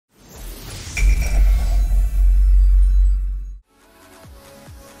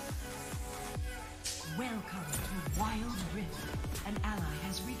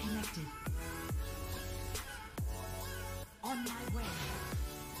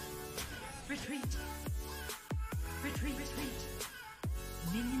Retreat. Retreat. Retreat.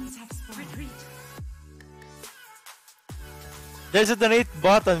 Minions have spawned. Retreat. There's a donate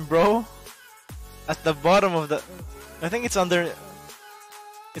button, bro. At the bottom of the... I think it's under...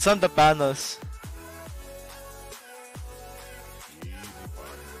 It's on the panels.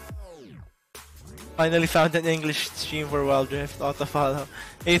 Finally found an English stream for Wild Rift. Auto follow.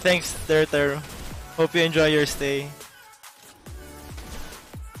 Hey, thanks, Terter. Hope you enjoy your stay.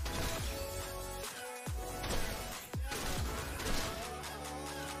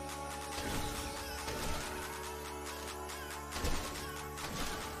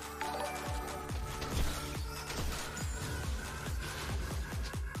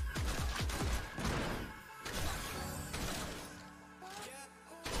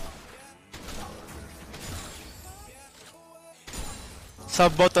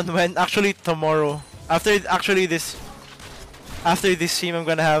 Sub button when? Actually tomorrow. After this stream, I'm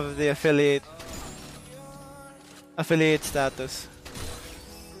gonna have the affiliate status,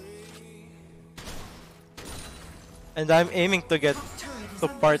 and I'm aiming to get to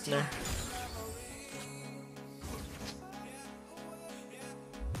partner.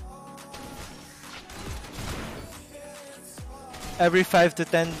 Every 5 to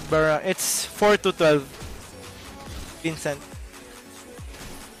 10 bara. It's 4 to 12. Vincent.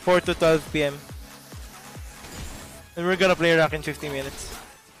 4 to 12 PM. And we're gonna play rack in 50 minutes.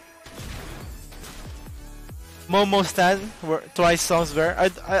 Momo Stan, twice songs where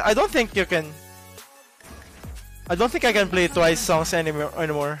I don't think you can. I don't think I can play twice songs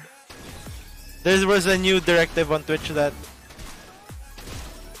anymore. There was a new directive on Twitch that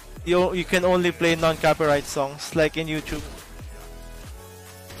you can only play non-copyright songs like in YouTube.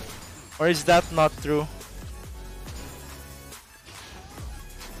 Or is that not true?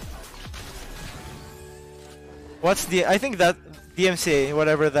 What's the... I think that DMCA,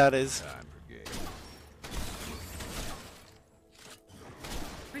 whatever that is.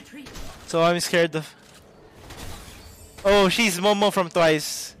 So I'm scared of... Oh, she's Momo from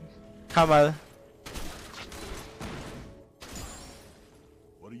Twice. Kamal.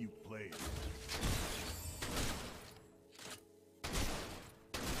 What are you playing?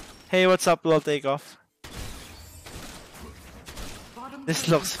 Hey, what's up, lol takeoff? This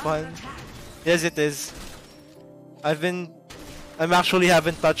looks fun. Yes, it is. I'm actually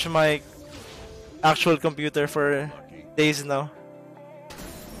haven't touched my actual computer for days now.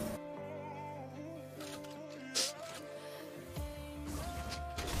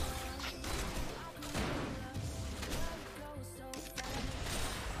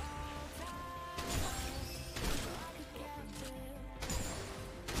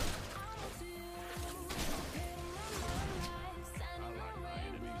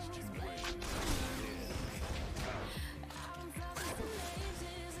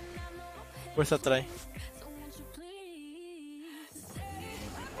 Worth a try.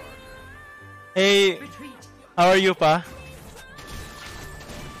 Hey, how are you, pa?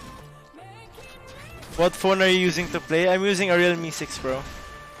 What phone are you using to play? I'm using a Realme 6 Pro.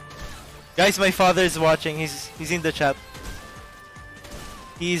 Guys, my father is watching. He's in the chat.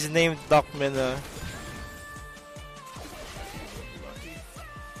 He's named Docman.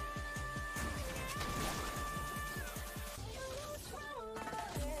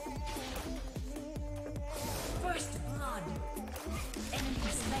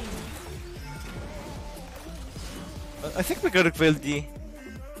 I think we could have killed D.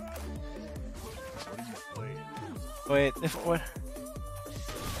 Wait, if what?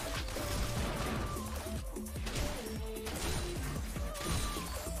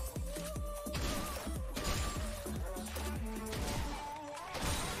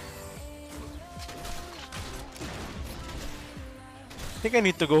 I think I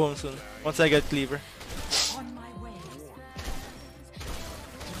need to go home soon once I get Cleaver. On my way.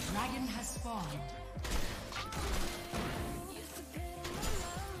 The dragon has spawned.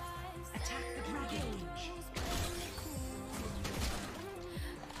 Attack the dragon.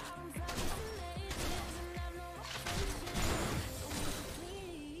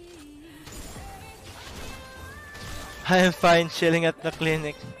 I am fine, chilling at the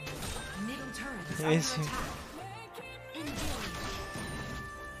clinic. Middle turret is under attack.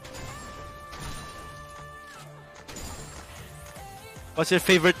 What's your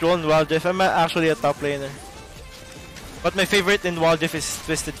favorite role in Wild Rift? I'm actually a top laner. But my favorite in Wild Rift is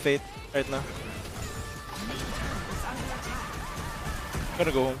Twisted Fate right now. I'm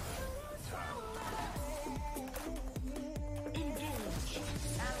gonna go home. Engage.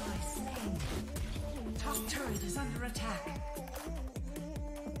 Ally slain. Top turret is under attack.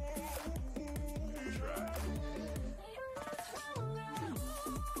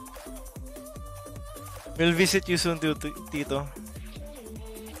 We'll visit you soon too, Tito.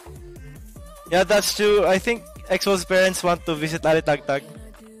 Yeah, that's true. I think Exo's parents want to visit Alitagtag.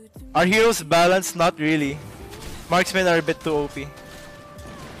 Are heroes balanced? Not really. Marksmen are a bit too OP.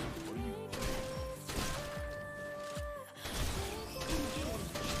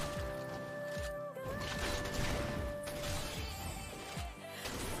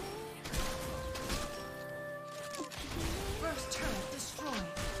 First turret destroyed.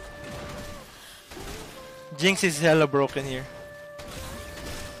 Jinx is hella broken here.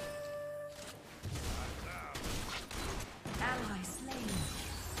 Ally slain.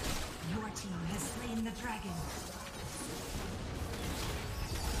 Your team has slain the dragon.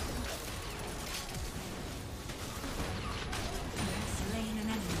 You have slain an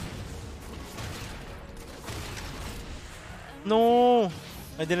enemy. No,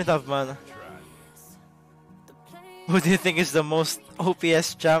 I didn't have mana. Who do you think is the most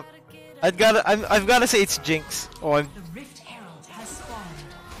OPS champ? I've gotta say it's Jinx. Oh, I'm. The Rift Herald has spawned.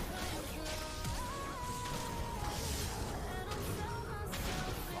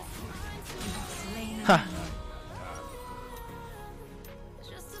 You have slain an Ha. enemy.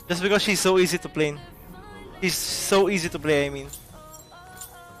 Just because she's so easy to play. She's so easy to play, I mean.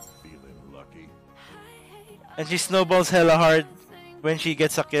 Feeling lucky. And she snowballs hella hard when she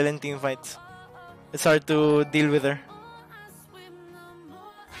gets a kill in team fights. It's hard to deal with her.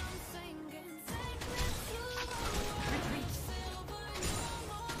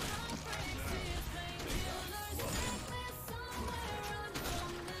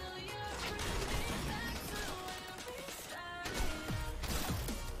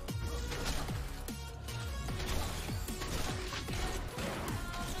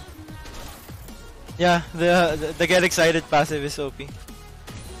 Yeah, the get excited passive is OP.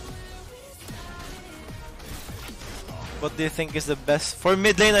 What do you think is the best for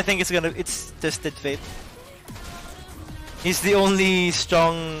mid lane? I think it's Twisted Fate. He's the only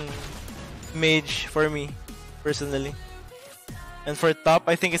strong mage for me personally. And for top,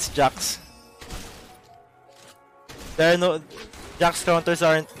 I think it's Jax. There are no Jax counters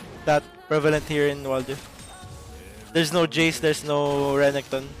aren't that prevalent here in Walder. There's no Jace, there's no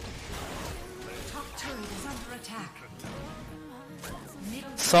Renekton. Top turret is under attack.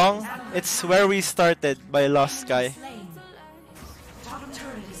 Middle Song, it's Where We Started by Lost Sky. slain. Top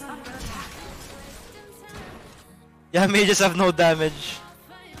turret is under attack. Yeah, mages have no damage.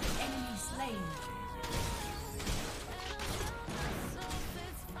 Enemy slain.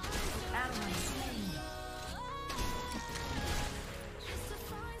 Ally slain.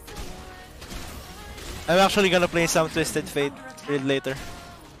 I'm actually gonna play some Twisted Fate later.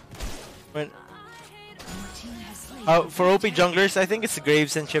 When Your team has slain. for OP junglers, I think it's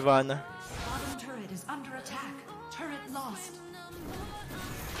Graves and Shyvana. Bottom turret is under attack. Turret lost.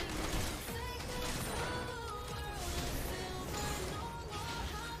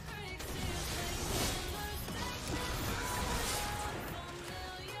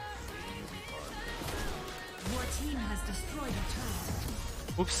 Your team has destroyed a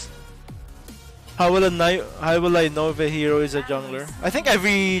turret. Oops. How will I know if a hero is a jungler? I think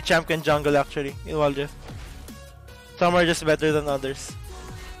every champ can jungle actually in Wild Rift. Some are just better than others.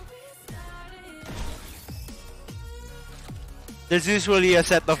 There's usually a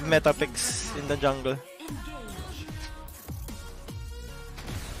set of meta picks in the jungle. Engage.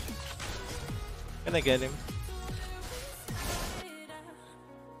 Can I get him?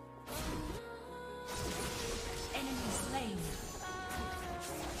 Enemy slain.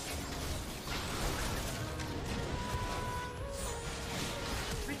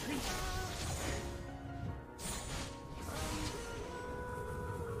 Retreat.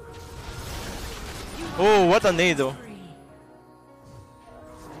 Oh, what a nado! Free.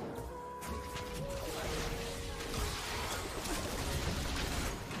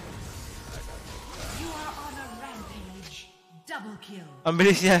 You are on a rampage. Double kill. Ang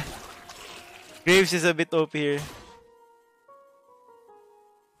bilis niya. Graves is a bit OP here.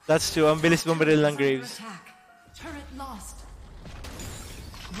 That's true, ang bilis bumaril ng Graves. Attack. Turret lost.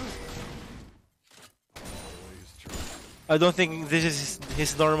 I don't think this is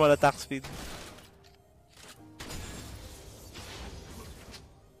his normal attack speed.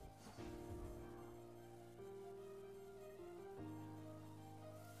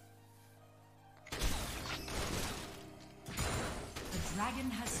 The dragon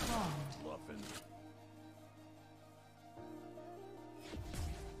has spawned. Bluffing.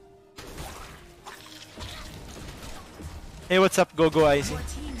 Hey, what's up, Gogo Icy? Your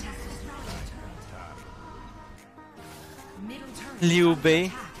team has destroyed a turret. Middle turret. Liu under Bei.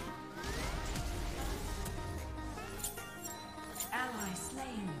 attack. Ally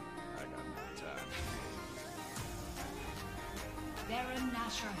slain. I got no time. Baron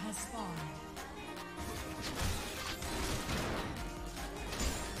Nashor has spawned.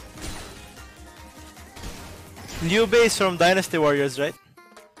 Liyab is from Dynasty Warriors, right?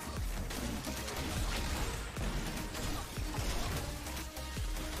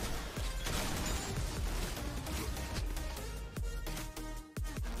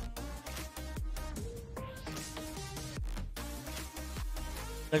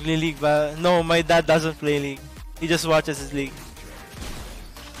 Nagli-league ba? No, my dad doesn't play League. He just watches his League.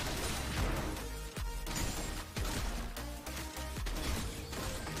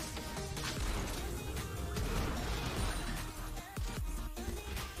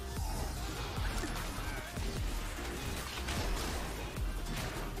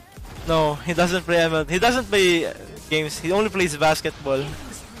 No, he doesn't play ML. He doesn't play games. He only plays basketball.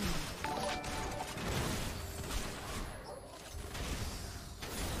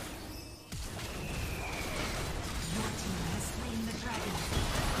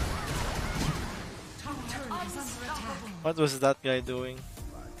 What was that guy doing?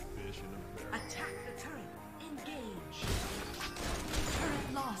 Attack the turret. Engage.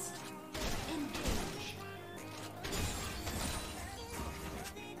 Turret lost. Engage.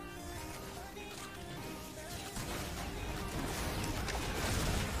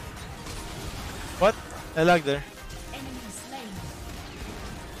 What? I lag there. Enemy slain.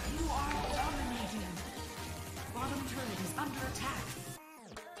 You are dominating. Bottom turret is under attack.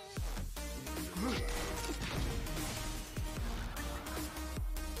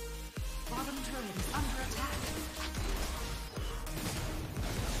 Bottom turret is under attack.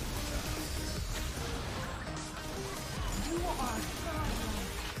 You are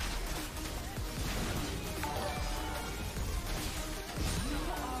godlike. You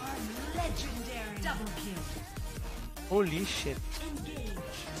are legendary. Double kill. Holy shit.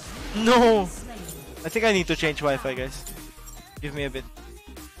 Engage. No! Slain. I think I need to change Wi-Fi, guys. Give me a bit.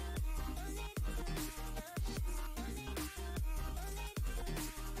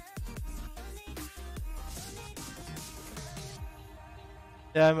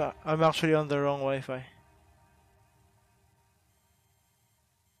 Yeah, I'm actually on the wrong Wi-Fi. I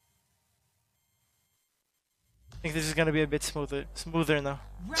think this is gonna be a bit smoother now.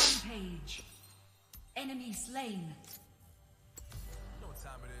 Rampage. Enemy slain.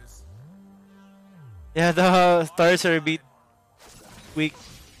 Yeah, the stars are a bit weak.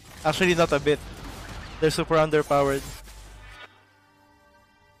 Actually, not a bit. They're super underpowered.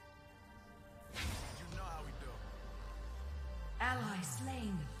 Ally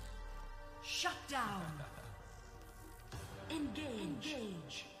slain. Shut down.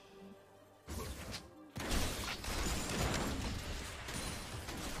 Engage.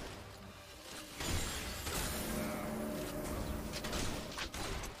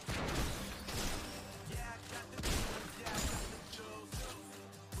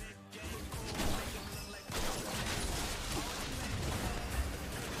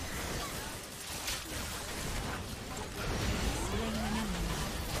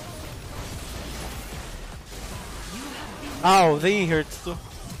 Ow, they hurts too.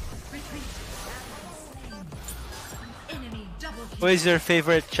 Enemy double kill. Who is your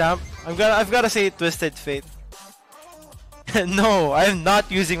favorite champ? I've gotta say Twisted Fate. No, I'm not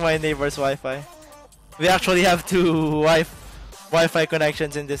using my neighbor's Wi-Fi. We actually have two Wi-Fi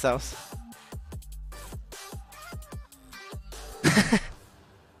connections in this house.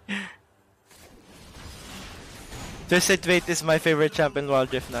 Twisted Fate is my favorite champ in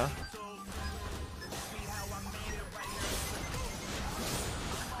Wild Rift now.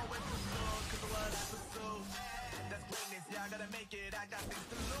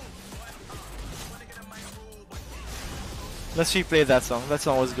 Let's replay that song. That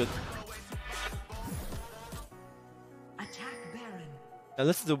song was good. Attack Baron. Yeah,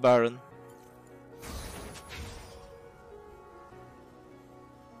 let's do Baron.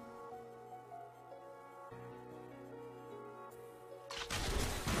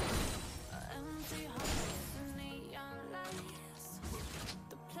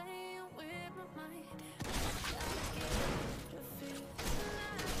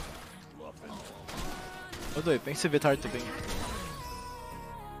 Although it makes it a bit hard to ping.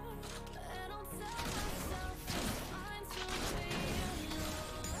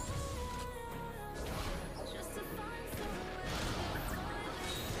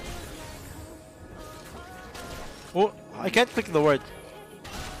 Oh, I can't click the word.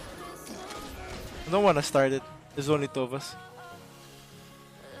 I don't want to start it. There's only two of us.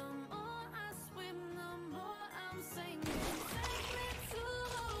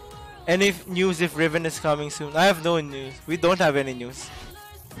 Any news if Riven is coming soon? I have no news. We don't have any news.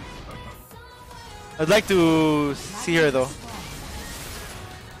 I'd like to see her though.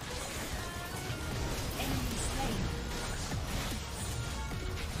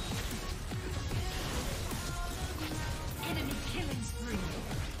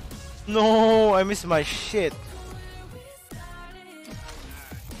 No, I missed my shit.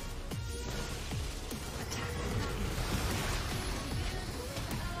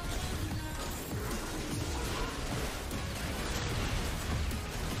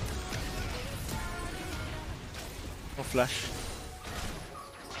 No flash.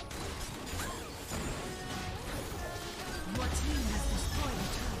 Your team has destroyed a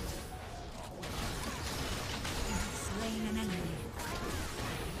turret. You have slain an enemy.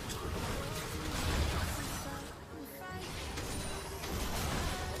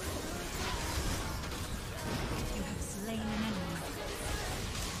 You have slain an enemy.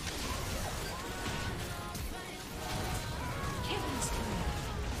 Killing spree.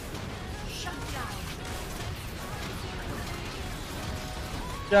 Shut down.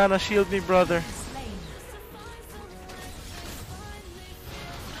 Jana, shield me, brother. Slain.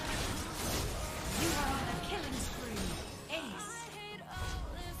 You are on a killing spree. Ace.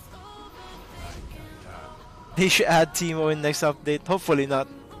 They should add Teemo in next update. Hopefully not.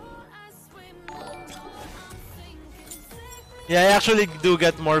 Yeah, I actually do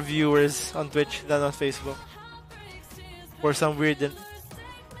get more viewers on Twitch than on Facebook. For some weird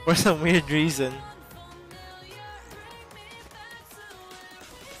reason.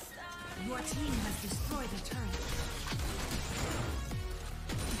 Your team has destroyed a turret.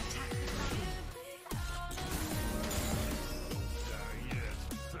 Attack the dragon.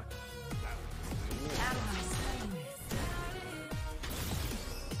 Ally slain.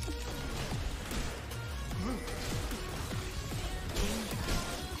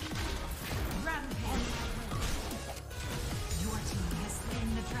 Rampage. Your team has slain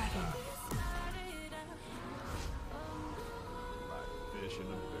the dragon. Fish in a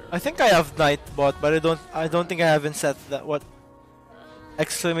barrel. I think I have Knight bot, but I don't think I haven't set that what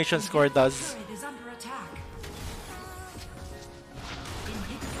exclamation score does. Turret is under attack.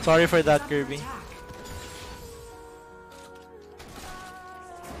 Inhibitor Sorry for that, is under Kirby. attack.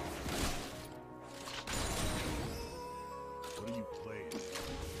 What are you playing?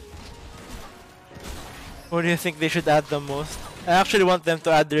 What do you think they should add the most? I actually want them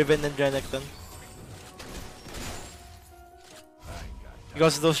to add Riven and Renekton.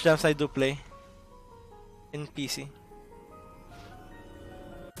 Because those gems I do play in PC.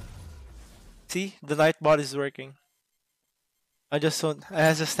 See, the Night bot is working. I just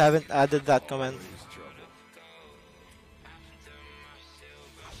haven't added that command.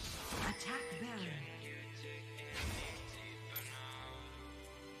 Attack Baron.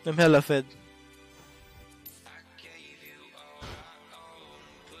 I'm hella fed.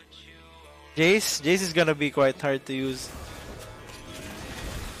 Jace is gonna be quite hard to use.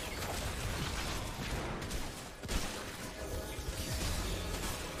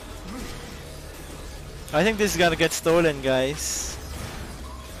 I think this is gonna get stolen, guys.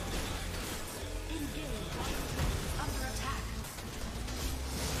 Engage. Under attack.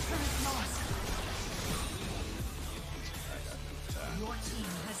 Turret lost. Your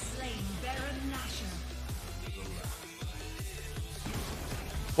team has slain Baron Nashor.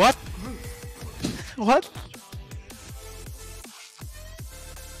 What? What?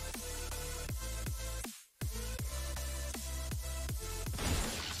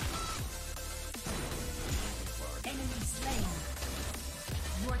 Enemy slain.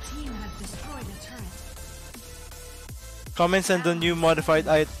 Your team has destroyed a turret. Comments on the new modified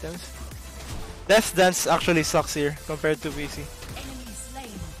items. Death Dance actually sucks here compared to PC. Enemy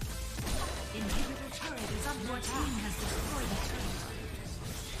slain. Inhibitor turret is under Your team has destroyed a turret.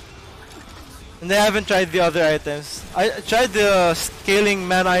 And I haven't tried the other items. I tried the scaling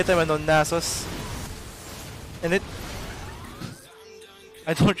mana item and on Nasus. And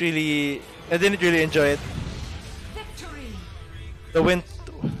I didn't really enjoy it. Victory.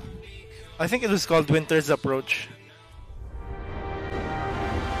 I think it was called Winter's Approach.